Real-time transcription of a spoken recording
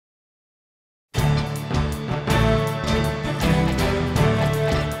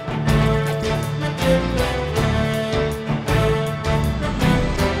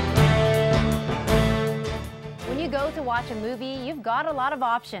watch a movie, you've got a lot of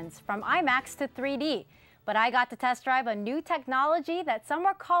options, from IMAX to 3D. But I got to test drive a new technology that some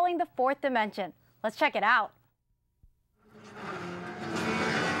are calling the fourth dimension. Let's check it out.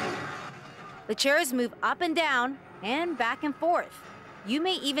 The chairs move up and down and back and forth. You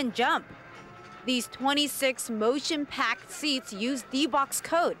may even jump. These 26 motion-packed seats use D-Box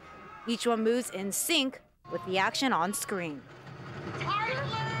code. Each one moves in sync with the action on screen.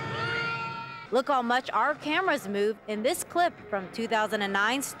 Look how much our cameras move in this clip from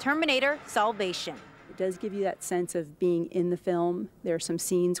 2009's Terminator Salvation. It does give you that sense of being in the film. There are some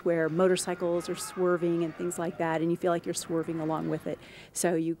scenes where motorcycles are swerving and things like that, and you feel like you're swerving along with it.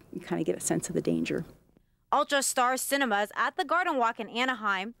 So you kind of get a sense of the danger. Ultra Star Cinemas at the Garden Walk in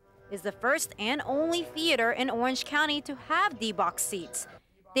Anaheim is the first and only theater in Orange County to have D-Box seats.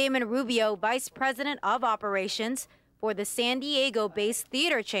 Damon Rubio, Vice President of Operations for the San Diego-based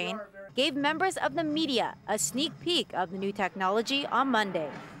theater chain, gave members of the media a sneak peek of the new technology on Monday.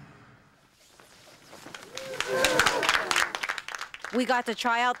 We got to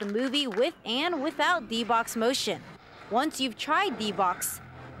try out the movie with and without D-Box motion. Once you've tried D-Box,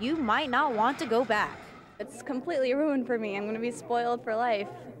 you might not want to go back. It's completely ruined for me. I'm going to be spoiled for life.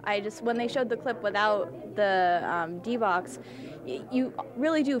 When they showed the clip without the D-Box, you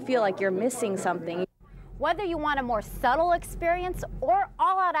really do feel like you're missing something. Whether you want a more subtle experience or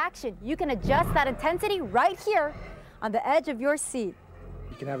all-out action, you can adjust that intensity right here on the edge of your seat.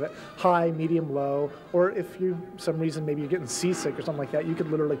 You can have it high, medium, low, or if you, for some reason, maybe you're getting seasick or something like that, you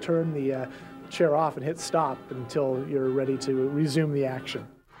could literally turn the chair off and hit stop until you're ready to resume the action.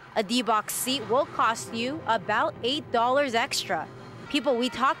 A D-Box seat will cost you about $8 extra. People we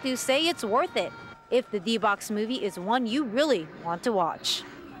talk to say it's worth it if the D-Box movie is one you really want to watch.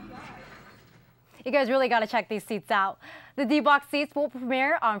 You guys really got to check these seats out. The D-Box seats will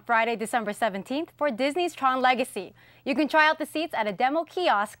premiere on Friday, December 17th for Disney's Tron Legacy. You can try out the seats at a demo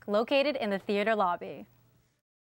kiosk located in the theater lobby.